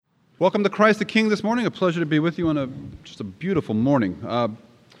Welcome to Christ the King this morning. A pleasure to be with you on just a beautiful morning.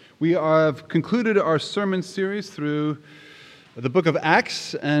 We have concluded our sermon series through the book of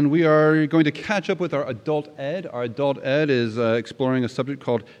Acts, and we are going to catch up with our adult ed. Our adult ed is exploring a subject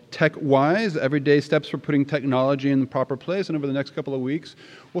called TechWise, everyday steps for putting technology in the proper place. And over the next couple of weeks,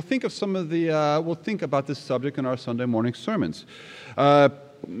 we'll think about this subject in our Sunday morning sermons.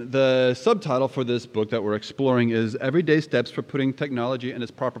 The subtitle for this book that we're exploring is Everyday Steps for Putting Technology in its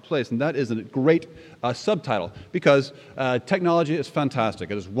Proper Place. And that is a great subtitle because technology is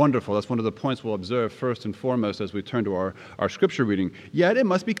fantastic. It is wonderful. That's one of the points we'll observe first and foremost as we turn to our scripture reading. Yet it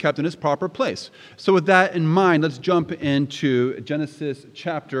must be kept in its proper place. So with that in mind, let's jump into Genesis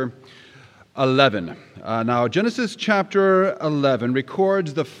chapter 11. Now, Genesis chapter 11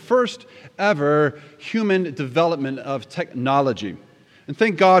 records the first ever human development of technology. And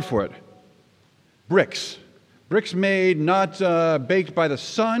thank God for it. Bricks. Bricks made not baked by the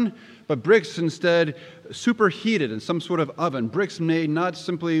sun, but bricks instead superheated in some sort of oven. Bricks made not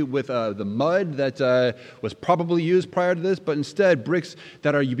simply with the mud that was probably used prior to this, but instead bricks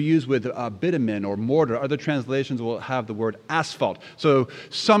that are used with bitumen or mortar. Other translations will have the word asphalt. So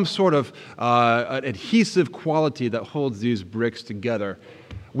some sort of an adhesive quality that holds these bricks together.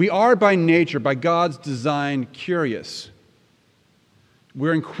 We are by nature, by God's design, curious.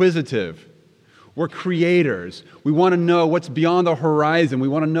 We're inquisitive. We're creators. We want to know what's beyond the horizon. We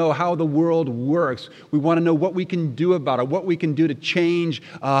want to know how the world works. We want to know what we can do about it, what we can do to change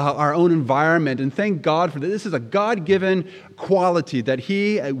our own environment. And thank God for that. This is a God-given quality that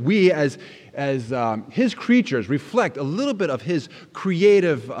we as His creatures reflect a little bit of His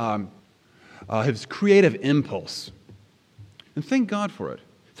creative impulse. And thank God for it.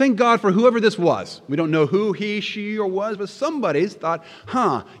 Thank God for whoever this was. We don't know who he, she, or was, but somebody's thought,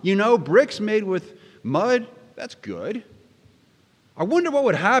 bricks made with mud, that's good. I wonder what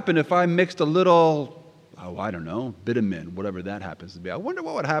would happen if I mixed a little, bitumen, whatever that happens to be. I wonder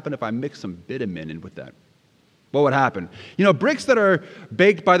what would happen if I mixed some bitumen in with that. What would happen? Bricks that are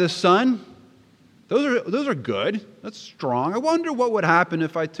baked by the sun, those are good. That's strong. I wonder what would happen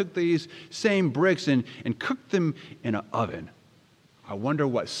if I took these same bricks and cooked them in an oven. I wonder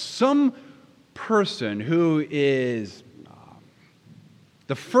what some person who is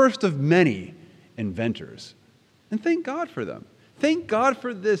the first of many inventors, and thank God for them. Thank God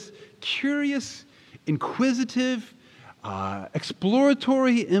for this curious, inquisitive,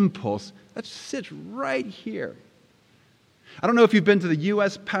 exploratory impulse that sits right here. I don't know if you've been to the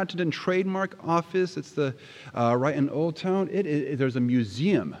U.S. Patent and Trademark Office. It's right in Old Town. There's a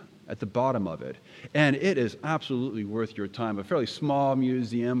museum at the bottom of it. And it is absolutely worth your time. A fairly small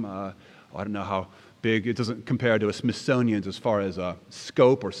museum. I don't know how big. It doesn't compare to a Smithsonian's as far as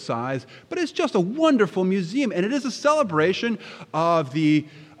scope or size. But it's just a wonderful museum. And it is a celebration of the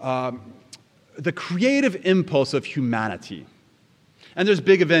creative impulse of humanity. And there's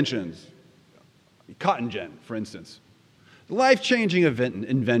big inventions. Cotton gin, for instance. Life-changing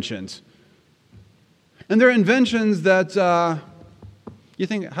inventions. And they're inventions that... You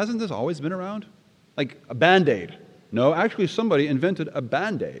think, hasn't this always been around? Like a Band-Aid. No, actually somebody invented a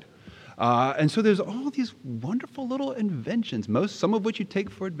Band-Aid. And so there's all these wonderful little inventions, some of which you take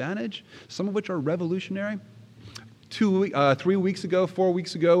for advantage, some of which are revolutionary. 4 weeks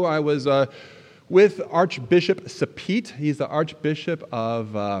ago, I was with Archbishop Sapit. He's the Archbishop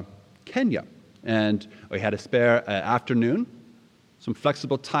of Kenya. And we had a spare afternoon, some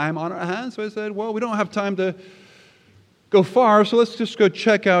flexible time on our hands. So I said, well, we don't have time to go far, so let's just go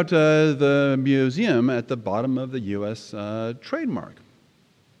check out the museum at the bottom of the U.S. Patent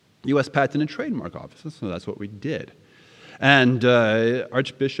and Trademark Office. So that's what we did. And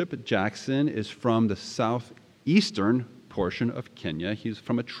Archbishop Jackson is from the southeastern portion of Kenya. He's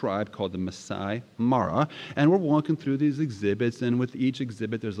from a tribe called the Masai Mara. And we're walking through these exhibits, and with each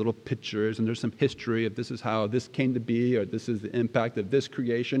exhibit there's little pictures, and there's some history of this is how this came to be, or this is the impact of this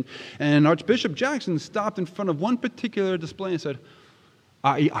creation. And Archbishop Jackson stopped in front of one particular display and said,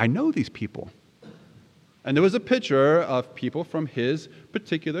 I know these people. And there was a picture of people from his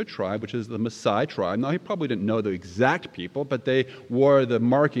particular tribe, which is the Maasai tribe. Now, he probably didn't know the exact people, but they wore the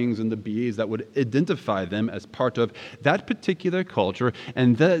markings and the beads that would identify them as part of that particular culture.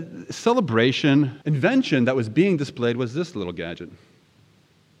 And the invention that was being displayed was this little gadget.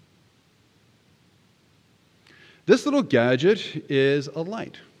 This little gadget is a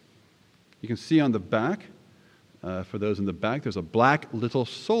light. You can see on the back, for those in the back, there's a black little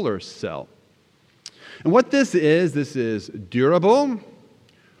solar cell. And what this is durable,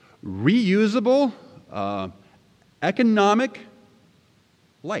 reusable, economic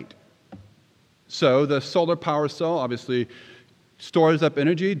light. So the solar power cell obviously stores up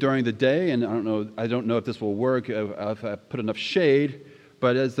energy during the day, and I don't know if this will work if I put enough shade,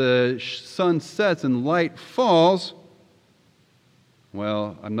 but as the sun sets and light falls,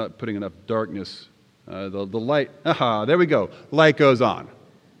 well, I'm not putting enough darkness. The light, there we go. Light goes on.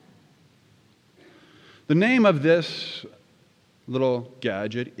 The name of this little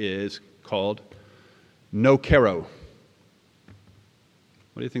gadget is called no-kero.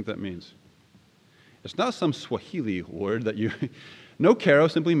 What do you think that means? It's not some Swahili word that you... No-kero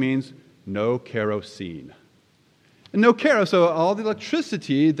simply means no kerosene. And no-kero, so all the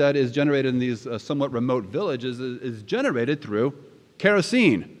electricity that is generated in these somewhat remote villages is generated through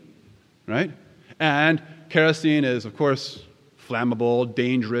kerosene, right? And kerosene is, of course, flammable,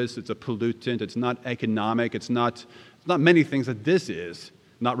 dangerous, it's a pollutant, it's not economic, it's not many things that this is,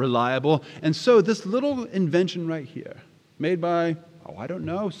 not reliable. And so this little invention right here, made by, I don't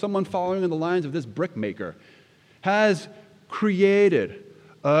know, someone following in the lines of this brick maker, has created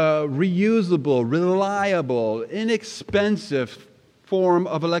a reusable, reliable, inexpensive form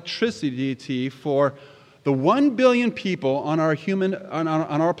of electricity for the 1 billion people on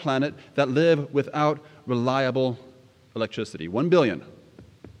our planet that live without reliable electricity. 1 billion.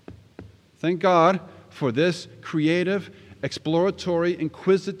 Thank God for this creative, exploratory,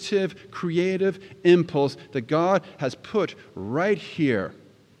 inquisitive, creative impulse that God has put right here.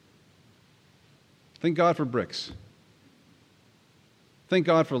 Thank God for bricks. Thank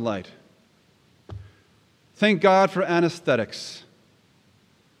God for light. Thank God for anesthetics.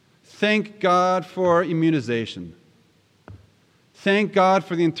 Thank God for immunization. Thank God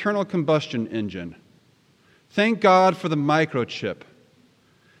for the internal combustion engine. Thank God for the microchip.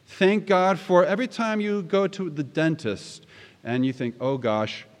 Thank God for every time you go to the dentist and you think, oh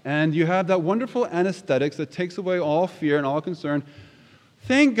gosh, and you have that wonderful anesthetics that takes away all fear and all concern.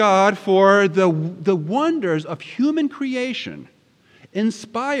 Thank God for the wonders of human creation,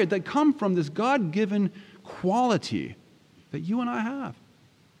 inspired, that come from this God-given quality that you and I have.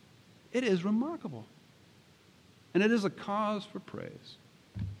 It is remarkable. And it is a cause for praise.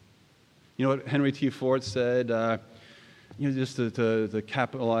 You know what Henry T. Ford said, just to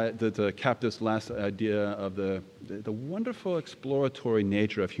cap this last idea of the wonderful exploratory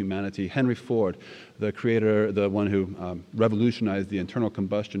nature of humanity. Henry Ford, the creator, the one who revolutionized the internal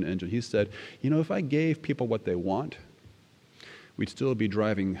combustion engine, he said, if I gave people what they want, we'd still be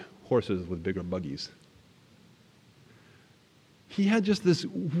driving horses with bigger buggies. He had just this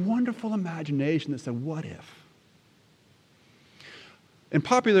wonderful imagination that said, what if? In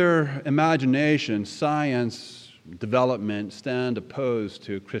popular imagination, science, development stand opposed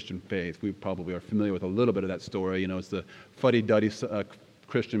to Christian faith. We probably are familiar with a little bit of that story. It's the fuddy-duddy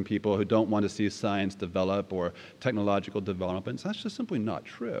Christian people who don't want to see science develop or technological developments. That's just simply not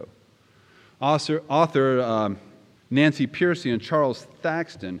true. Author Nancy Pearcey and Charles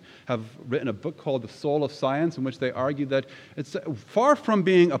Thaxton have written a book called The Soul of Science, in which they argue that it's far from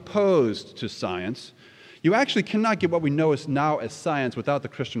being opposed to science. You actually cannot get what we know now as science without the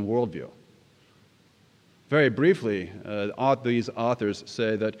Christian worldview. Very briefly, these authors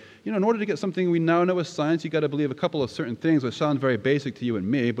say that, in order to get something we now know as science, you've got to believe a couple of certain things which sound very basic to you and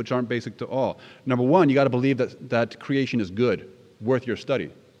me, but aren't basic to all. Number one, you've got to believe that creation is good, worth your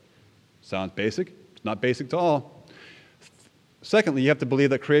study. Sounds basic, it's not basic to all. Secondly, you have to believe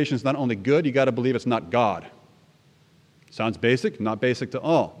that creation is not only good, you've got to believe it's not God. Sounds basic, not basic to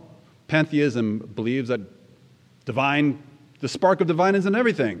all. Pantheism believes that the spark of divine is in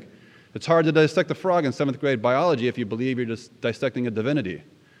everything. It's hard to dissect a frog in 7th grade biology if you believe you're just dissecting a divinity.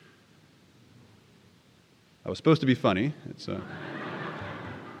 I was supposed to be funny.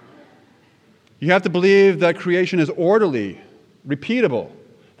 You have to believe that creation is orderly, repeatable,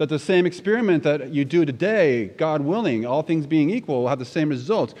 that the same experiment that you do today, God willing, all things being equal, will have the same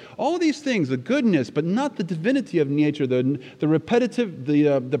results. All these things, the goodness, but not the divinity of nature, the repetitive,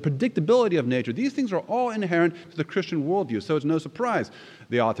 the predictability of nature, these things are all inherent to the Christian worldview. So it's no surprise,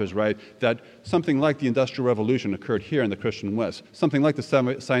 the authors write, that something like the Industrial Revolution occurred here in the Christian West. Something like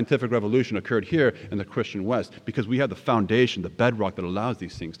the Scientific Revolution occurred here in the Christian West, because we have the foundation, the bedrock that allows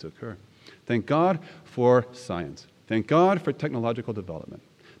these things to occur. Thank God for science. Thank God for technological development.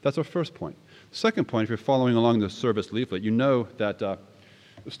 That's our first point. Second point, if you're following along the service leaflet, you know that the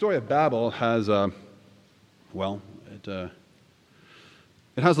story of Babel has, it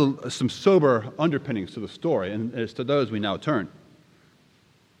has some sober underpinnings to the story, and it's to those we now turn.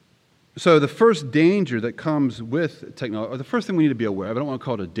 So the first danger that comes with technology, or the first thing we need to be aware of, I don't want to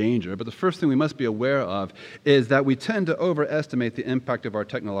call it a danger, but the first thing we must be aware of is that we tend to overestimate the impact of our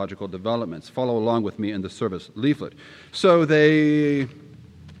technological developments. Follow along with me in the service leaflet. So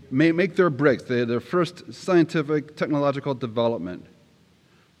make their bricks, their first scientific technological development.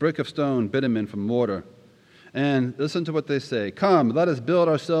 Brick of stone, bitumen from mortar. And listen to what they say. Come, let us build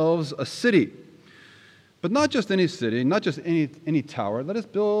ourselves a city. But not just any city, not just any tower. Let us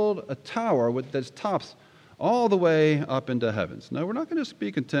build a tower with its tops all the way up into heavens. No, we're not going to just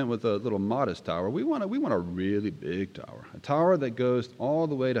be content with a little modest tower. We want a really big tower, a tower that goes all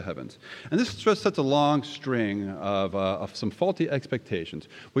the way to heavens. And this just sets a long string of some faulty expectations.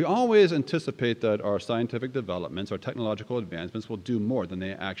 We always anticipate that our scientific developments, our technological advancements will do more than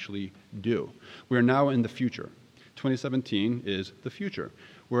they actually do. We are now in the future. 2017 is the future.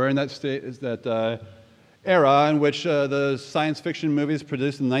 We're in that era in which the science fiction movies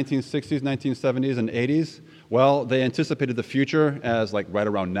produced in the 1960s, 1970s, and 80s, well, they anticipated the future as like right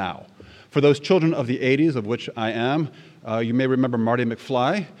around now. For those children of the 80s, of which I am, you may remember Marty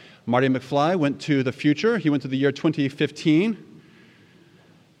McFly. Marty McFly went to the future. He went to the year 2015,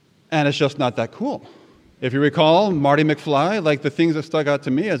 and it's just not that cool. If you recall, Marty McFly, like the things that stuck out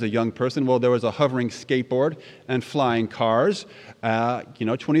to me as a young person, well, there was a hovering skateboard and flying cars.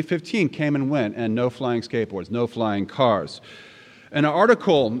 2015 came and went, and no flying skateboards, no flying cars. An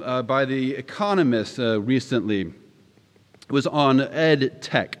article by The Economist recently was on ed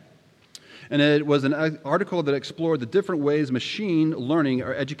tech. And it was an article that explored the different ways machine learning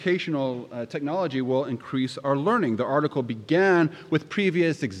or educational technology will increase our learning. The article began with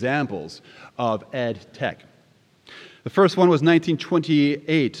previous examples of ed tech. The first one was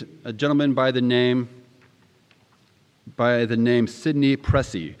 1928, a gentleman by the name Sidney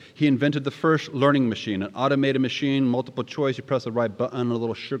Pressey. He invented the first learning machine, an automated machine, multiple choice. You press the right button, and a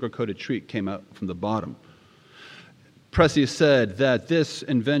little sugar-coated treat came out from the bottom. Pressey said that this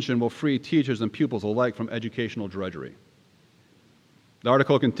invention will free teachers and pupils alike from educational drudgery. The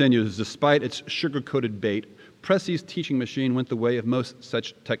article continues, despite its sugar-coated bait, Pressey's teaching machine went the way of most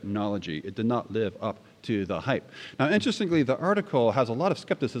such technology. It did not live up to the hype. Now, interestingly, the article has a lot of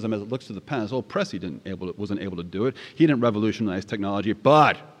skepticism as it looks to the past. Oh, Pressey wasn't able to do it. He didn't revolutionize technology,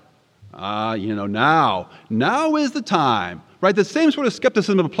 but now is the time. Right? The same sort of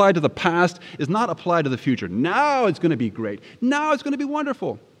skepticism applied to the past is not applied to the future. Now it's going to be great. Now it's going to be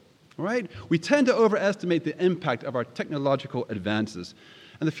wonderful. Right? We tend to overestimate the impact of our technological advances.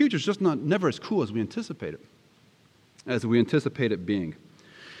 And the future is just never as cool as we anticipate it being.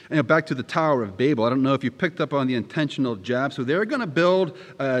 And back to the Tower of Babel. I don't know if you picked up on the intentional jab. So they're going to build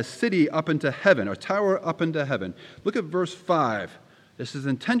a city up into heaven, or tower up into heaven. Look at verse 5. This is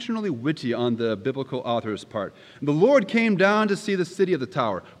intentionally witty on the biblical author's part. The Lord came down to see the city of the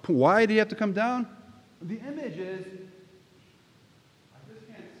tower. Why did he have to come down? The image is, I just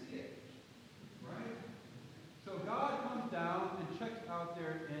can't see it. Right? So God comes down and checks out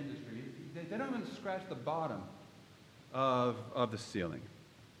their industry. They don't even scratch the bottom of the ceiling.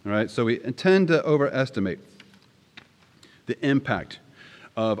 All right? So we tend to overestimate the impact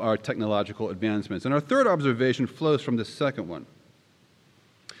of our technological advancements. And our third observation flows from the second one.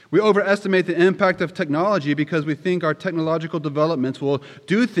 We overestimate the impact of technology because we think our technological developments will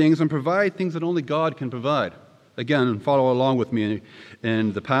do things and provide things that only God can provide. Again, follow along with me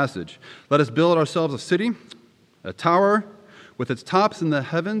in the passage. Let us build ourselves a city, a tower with its tops in the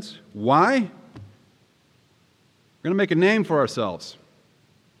heavens. Why? We're going to make a name for ourselves.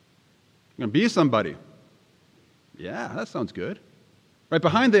 We're going to be somebody. Yeah, that sounds good. Right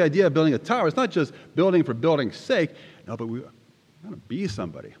behind the idea of building a tower, it's not just building for building's sake. No, but we're going to be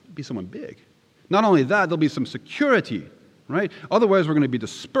somebody, be someone big. Not only that, there'll be some security, right? Otherwise, we're going to be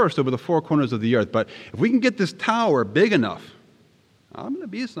dispersed over the four corners of the earth. But if we can get this tower big enough, I'm going to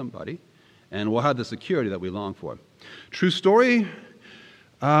be somebody, and we'll have the security that we long for. True story,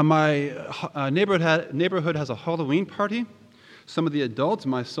 my neighborhood has a Halloween party. Some of the adults,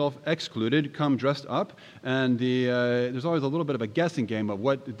 myself excluded, come dressed up, and there's always a little bit of a guessing game of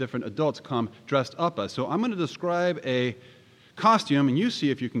what the different adults come dressed up as. So I'm going to describe a costume, and you see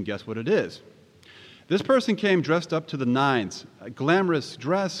if you can guess what it is. This person came dressed up to the nines, a glamorous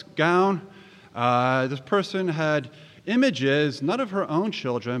dress, gown. This person had images, not of her own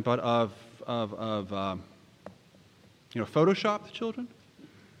children, but of Photoshopped children.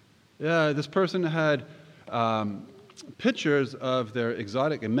 Yeah, this person had pictures of their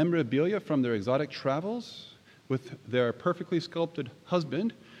exotic and memorabilia from their exotic travels with their perfectly sculpted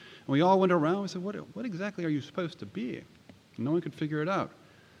husband. And we all went around and said, what exactly are you supposed to be? And no one could figure it out.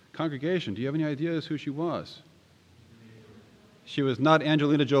 Congregation, do you have any ideas who she was? She was not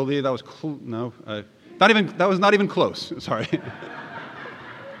Angelina Jolie. That was that was not even close. Sorry.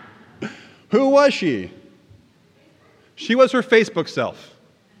 Who was she? She was her Facebook self.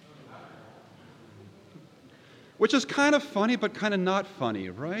 which is kind of funny, but kind of not funny,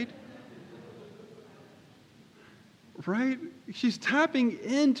 right? Right? She's tapping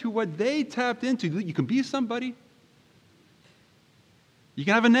into what they tapped into. You can be somebody. You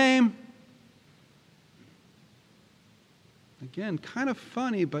can have a name. Again, kind of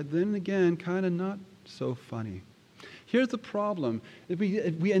funny, but then again, kind of not so funny. Here's the problem. If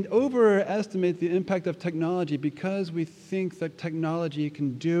we overestimate the impact of technology because we think that technology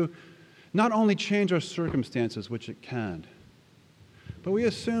can do not only change our circumstances, which it can, but we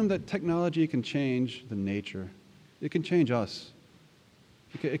assume that technology can change the nature. It can change us.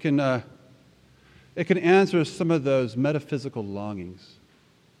 It can answer some of those metaphysical longings.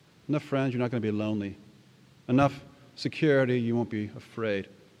 Enough friends, you're not going to be lonely. Enough security, you won't be afraid.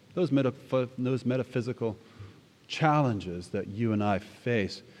 Those metaphysical challenges that you and I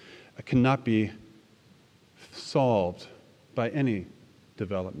face cannot be solved by any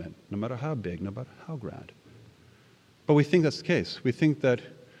development, no matter how big, no matter how grand. But we think that's the case. We think that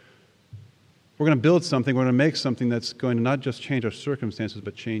we're going to build something, we're going to make something that's going to not just change our circumstances,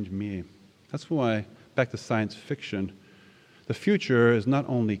 but change me. That's why, back to science fiction, the future is not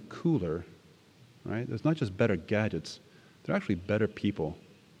only cooler, right? There's not just better gadgets, they're actually better people.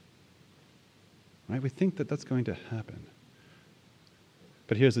 Right? We think that that's going to happen.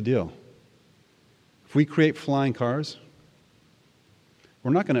 But here's the deal. If we create flying cars,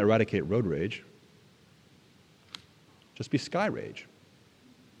 we're not going to eradicate road rage. Just be sky rage.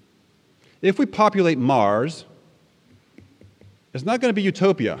 If we populate Mars, it's not going to be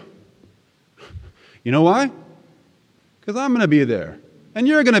utopia. You know why? Because I'm going to be there, and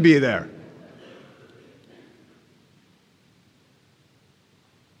you're going to be there.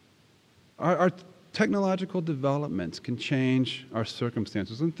 Our technological developments can change our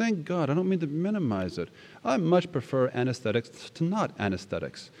circumstances, and thank God, I don't mean to minimize it. I much prefer anesthetics to not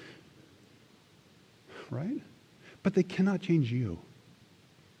anesthetics, right? But they cannot change you.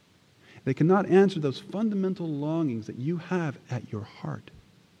 They cannot answer those fundamental longings that you have at your heart.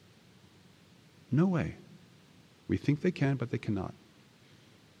 No way. We think they can, but they cannot.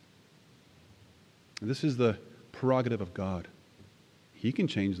 This is the prerogative of God. He can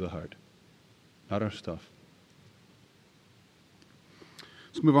change the heart, not our stuff.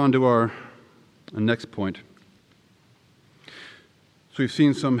 Let's move on to our next point. So we've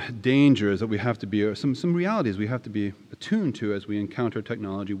seen some dangers that we have to be, some realities we have to be attuned to as we encounter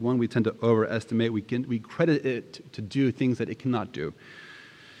technology. One, we tend to overestimate. We credit it to do things that it cannot do.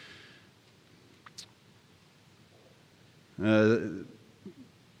 The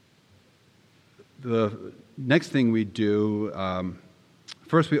next thing we do,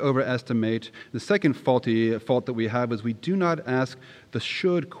 first we overestimate. The second fault that we have is we do not ask the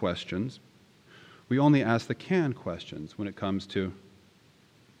should questions. We only ask the can questions when it comes to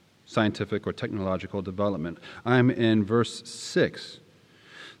scientific or technological development. I'm in verse 6.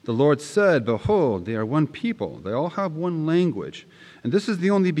 The Lord said, "Behold, they are one people. They all have one language. And this is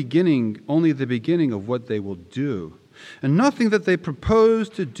only the beginning of what they will do. And nothing that they propose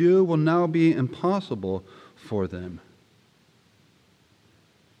to do will now be impossible for them."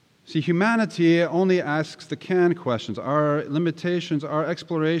 See, humanity only asks the can questions. Our limitations, our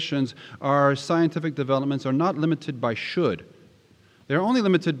explorations, our scientific developments are not limited by should. They're only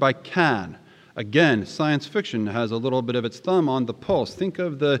limited by can. Again, science fiction has a little bit of its thumb on the pulse. Think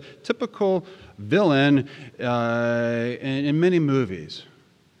of the typical villain in many movies.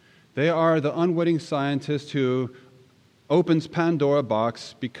 They are the unwitting scientist who opens Pandora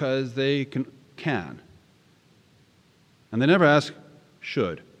box because they can. And they never ask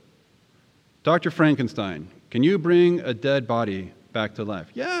should. Dr. Frankenstein, can you bring a dead body back to life?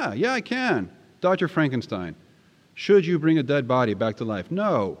 Yeah, I can. Dr. Frankenstein, should you bring a dead body back to life?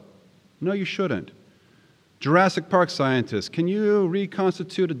 No, you shouldn't. Jurassic Park scientist, can you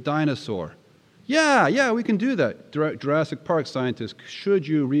reconstitute a dinosaur? Yeah, we can do that. Jurassic Park scientist, should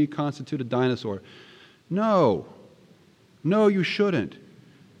you reconstitute a dinosaur? No, you shouldn't.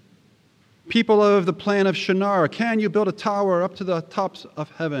 People of the plain of Shinar, can you build a tower up to the tops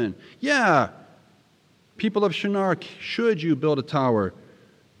of heaven? Yeah. People of Shinar, should you build a tower?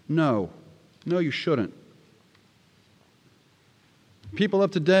 No, you shouldn't. People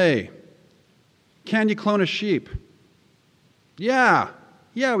of today, can you clone a sheep? Yeah,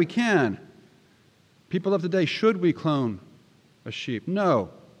 we can. People of today, should we clone a sheep? No,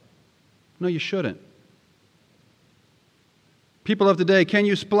 you shouldn't. People of today, can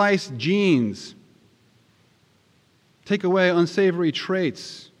you splice genes? Take away unsavory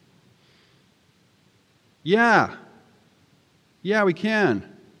traits? Yeah, we can.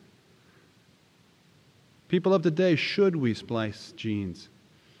 People of today, should we splice genes?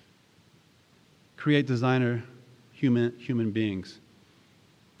 Create designer human beings.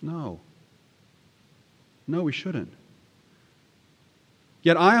 No. No, we shouldn't.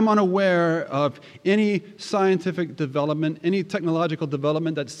 Yet I am unaware of any scientific development, any technological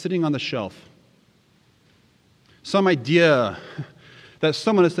development that's sitting on the shelf. Some idea that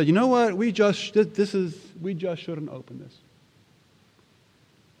someone has said, you know what, we just shouldn't open this.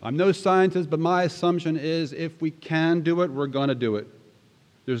 I'm no scientist, but my assumption is if we can do it, we're going to do it.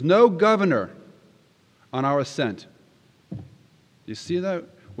 There's no governor on our ascent. You see that?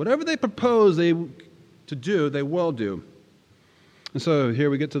 Whatever they propose to do, they will do. And so here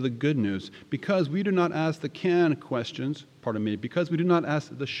we get to the good news. Because we do not ask the can questions, because we do not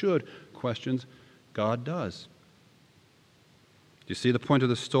ask the should questions, God does. Do you see the point of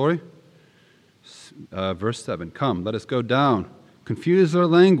the story? Verse 7, come, let us go down, confuse their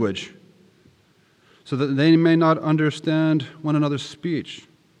language, so that they may not understand one another's speech.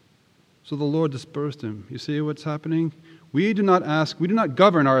 So the Lord dispersed them. You see what's happening? We do not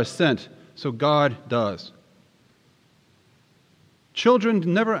govern our ascent, so God does. Children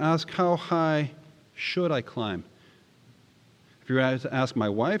never ask, how high should I climb? If you were to ask my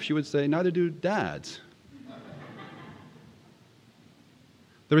wife, she would say, neither do dads.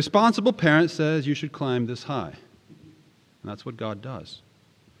 The responsible parent says you should climb this high. And that's what God does.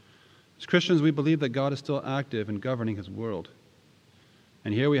 As Christians, we believe that God is still active in governing his world.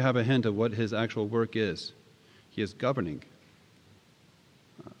 And here we have a hint of what his actual work is. He is governing,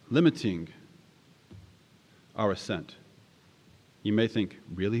 limiting our ascent. You may think,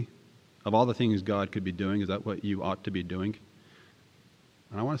 really? Of all the things God could be doing, is that what you ought to be doing?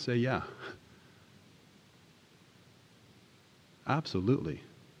 And I want to say, yeah. Absolutely.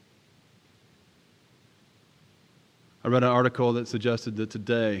 I read an article that suggested that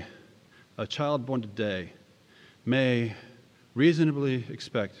today, a child born today may reasonably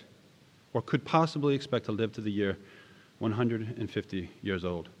expect, or could possibly expect to live to the year 150 years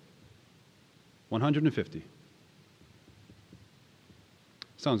old. 150.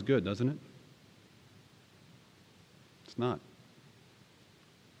 Sounds good, doesn't it? It's not.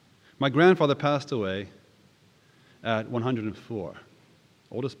 My grandfather passed away at 104.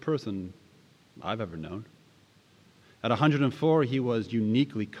 Oldest person I've ever known. At 104, he was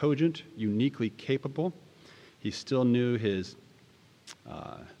uniquely cogent, uniquely capable. He still knew his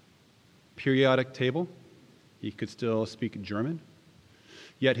periodic table. He could still speak German.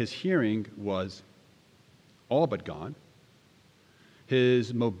 Yet his hearing was all but gone.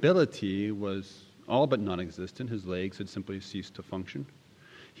 His mobility was all but non-existent. His legs had simply ceased to function.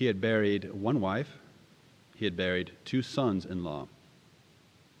 He had buried one wife. He had buried 2 sons-in-law.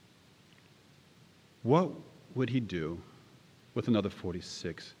 What would he do with another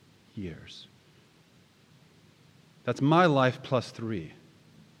 46 years? That's my life plus 3.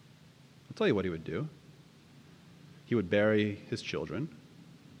 I'll tell you what he would do. He would bury his children.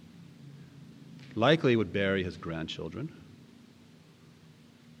 Likely would bury his grandchildren.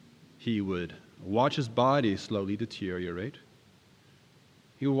 He would watch his body slowly deteriorate.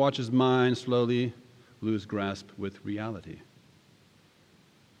 He would watch his mind slowly lose grasp with reality.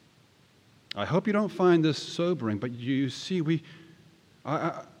 I hope you don't find this sobering, but you see,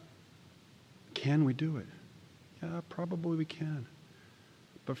 can we do it? Yeah, probably we can.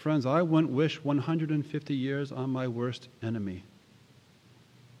 But friends, I wouldn't wish 150 years on my worst enemy.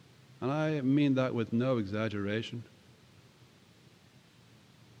 And I mean that with no exaggeration.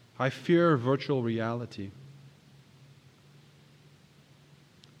 I fear virtual reality.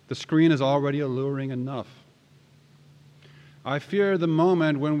 The screen is already alluring enough. I fear the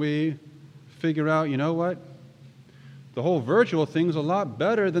moment when we figure out, you know what? The whole virtual thing's a lot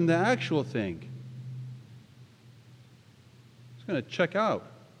better than the actual thing. It's going to check out.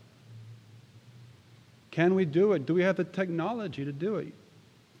 Can we do it? Do we have the technology to do it?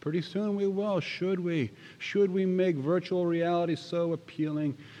 Pretty soon we will. Should we? Should we make virtual reality so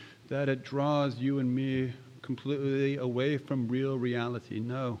appealing that it draws you and me completely away from real reality?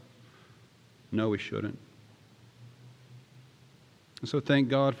 No. No, we shouldn't. And so thank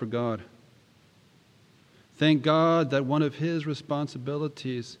God for God. Thank God that one of his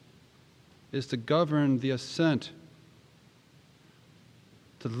responsibilities is to govern the ascent,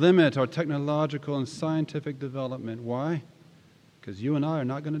 to limit our technological and scientific development. Why? Because you and I are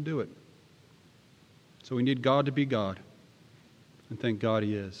not going to do it. So we need God to be God. And thank God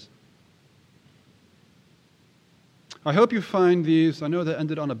he is. I hope you find these, I know that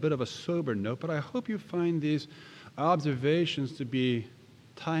ended on a bit of a sober note, but I hope you find these observations to be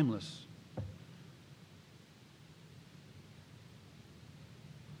timeless.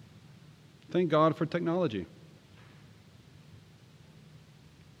 Thank God for technology.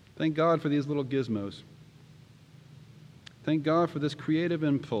 Thank God for these little gizmos. Thank God for this creative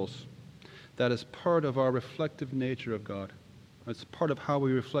impulse that is part of our reflective nature of God. It's part of how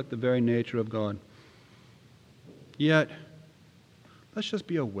we reflect the very nature of God. Yet, let's just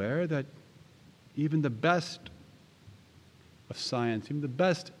be aware that even the best of science, even the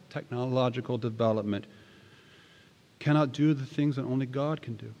best technological development cannot do the things that only God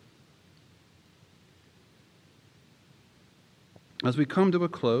can do. As we come to a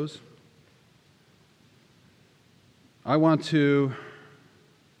close, I want to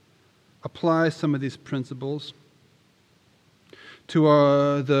apply some of these principles to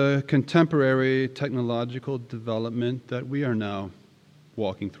the contemporary technological development that we are now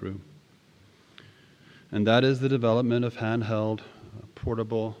walking through. And that is the development of handheld,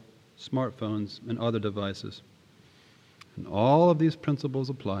 portable smartphones and other devices. And all of these principles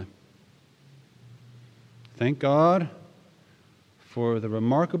apply. Thank God for the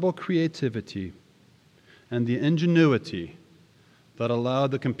remarkable creativity and the ingenuity that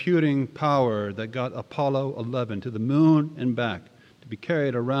allowed the computing power that got Apollo 11 to the moon and back to be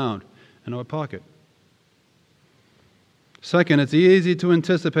carried around in our pocket. Second, it's easy to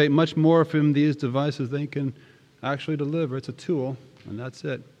anticipate much more from these devices than they can actually deliver. It's a tool, and that's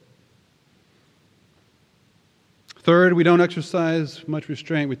it. Third, we don't exercise much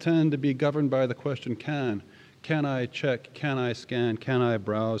restraint. We tend to be governed by the question, can. Can I check? Can I scan? Can I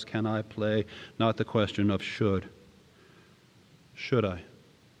browse? Can I play? Not the question of should. Should I?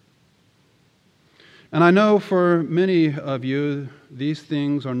 And I know for many of you, these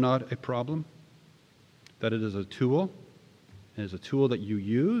things are not a problem, that it is a tool. It is a tool that you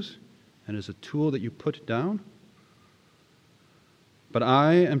use, and it is a tool that you put down. But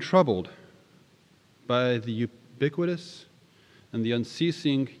I am troubled by the ubiquitous and the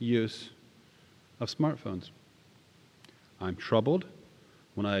unceasing use of smartphones. I'm troubled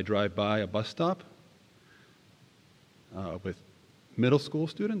when I drive by a bus stop with middle school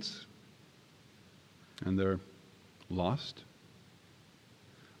students and they're lost.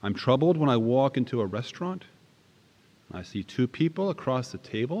 I'm troubled when I walk into a restaurant and I see two people across the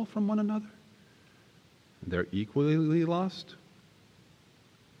table from one another and they're equally lost.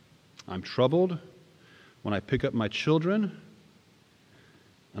 I'm troubled when I pick up my children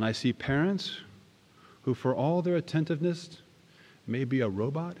and I see parents who, for all their attentiveness, may be a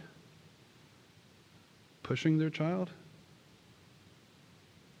robot pushing their child.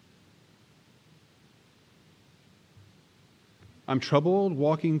 I'm troubled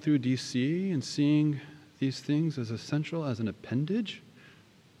walking through D.C. and seeing these things as essential as an appendage.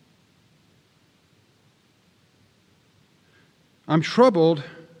 I'm troubled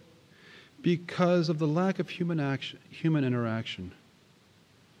because of the lack of human interaction,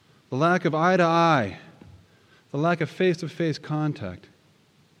 the lack of eye-to-eye, the lack of face-to-face contact.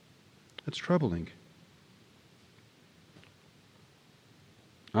 It's troubling.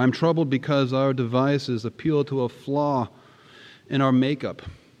 I'm troubled because our devices appeal to a flaw in our makeup.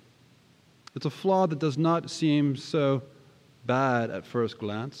 It's a flaw that does not seem so bad at first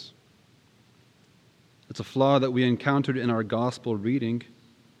glance. It's a flaw that we encountered in our gospel reading.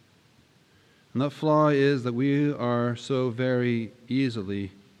 And that flaw is that we are so very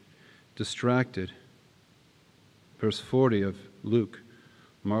easily distracted. Verse 40 of Luke,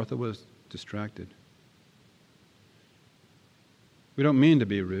 Martha was distracted. We don't mean to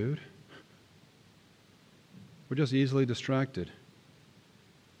be rude. We're just easily distracted.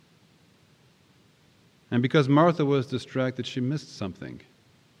 And because Martha was distracted, she missed something.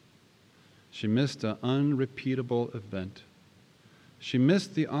 She missed an unrepeatable event. She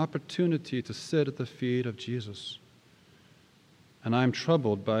missed the opportunity to sit at the feet of Jesus. And I'm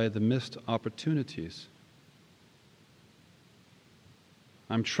troubled by the missed opportunities.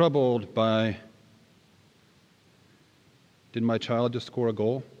 I'm troubled by, did my child just score a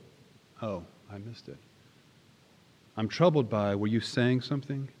goal? Oh, I missed it. I'm troubled by, were you saying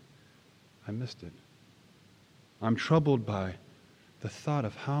something? I missed it. I'm troubled by the thought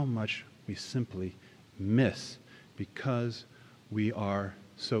of how much we simply miss because we are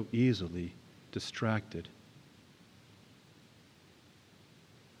so easily distracted.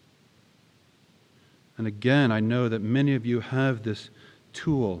 And again, I know that many of you have this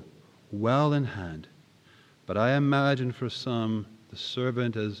tool well in hand, but I imagine for some, the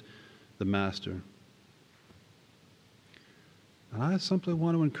servant as the master. And I simply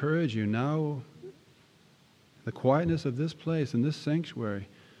want to encourage you now, the quietness of this place, in this sanctuary,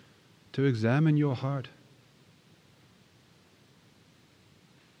 to examine your heart.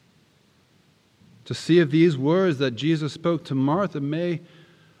 To see if these words that Jesus spoke to Martha may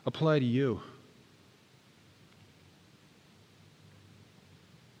apply to you.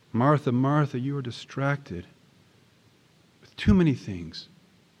 Martha, Martha, you are distracted too many things.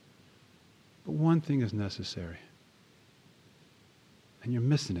 But one thing is necessary. And you're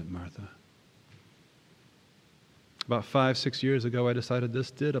missing it, Martha. About 5-6 years ago, I decided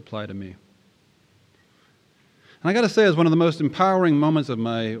this did apply to me. And I got to say, it was one of the most empowering moments of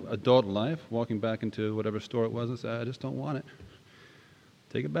my adult life, walking back into whatever store it was and saying, I just don't want it.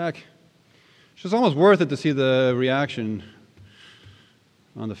 Take it back. It's just almost worth it to see the reaction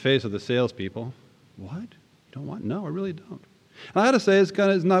on the face of the salespeople. What? You don't want? No, I really don't. And I got to say,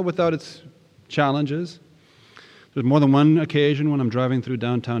 it's not without its challenges. There's more than one occasion when I'm driving through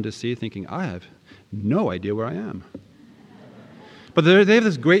downtown DC thinking, I have no idea where I am. But they have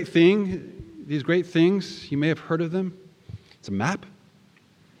this great thing, these great things, you may have heard of them. It's a map.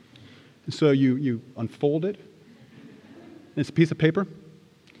 And so you unfold it. It's a piece of paper.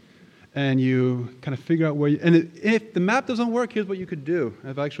 And you kind of figure out where you... And if the map doesn't work, here's what you could do.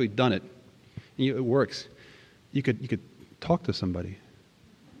 I've actually done it. And it works. You could talk to somebody.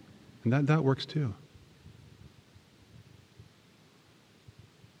 And that works too.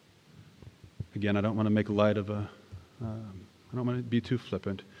 Again, I don't want to make light of I don't want to be too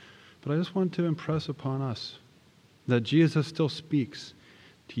flippant, but I just want to impress upon us that Jesus still speaks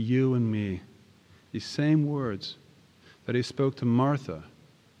to you and me these same words that he spoke to Martha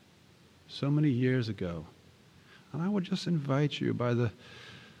so many years ago. And I would just invite you to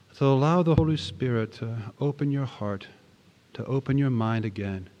allow the Holy Spirit to open your heart, to open your mind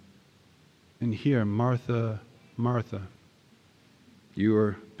again, and hear, Martha, Martha, you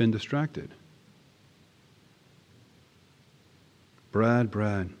have been distracted.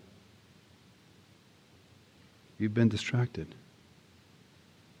 Brad, you've been distracted.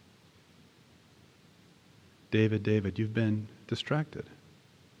 David, you've been distracted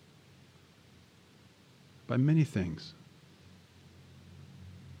by many things.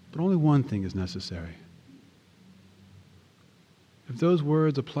 But only one thing is necessary. If those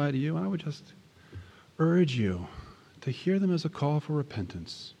words apply to you, I would just urge you to hear them as a call for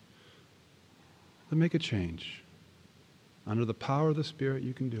repentance, to make a change. Under the power of the Spirit,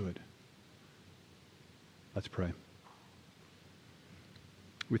 you can do it. Let's pray.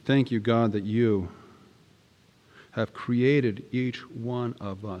 We thank you, God, that you have created each one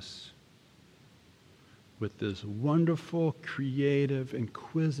of us with this wonderful, creative,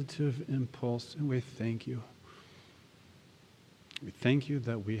 inquisitive impulse, and we thank you. We thank you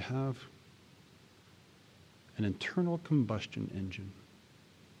that we have an internal combustion engine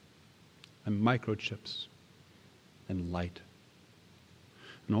and microchips and light,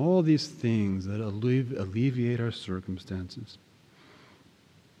 and all these things that alleviate our circumstances.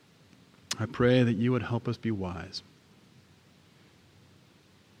 I pray that you would help us be wise,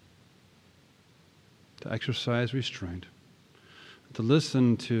 to exercise restraint, to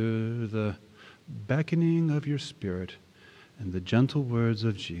listen to the beckoning of your Spirit and the gentle words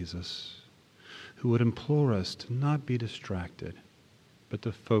of Jesus, who would implore us to not be distracted, but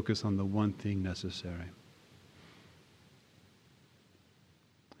to focus on the one thing necessary.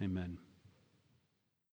 Amen.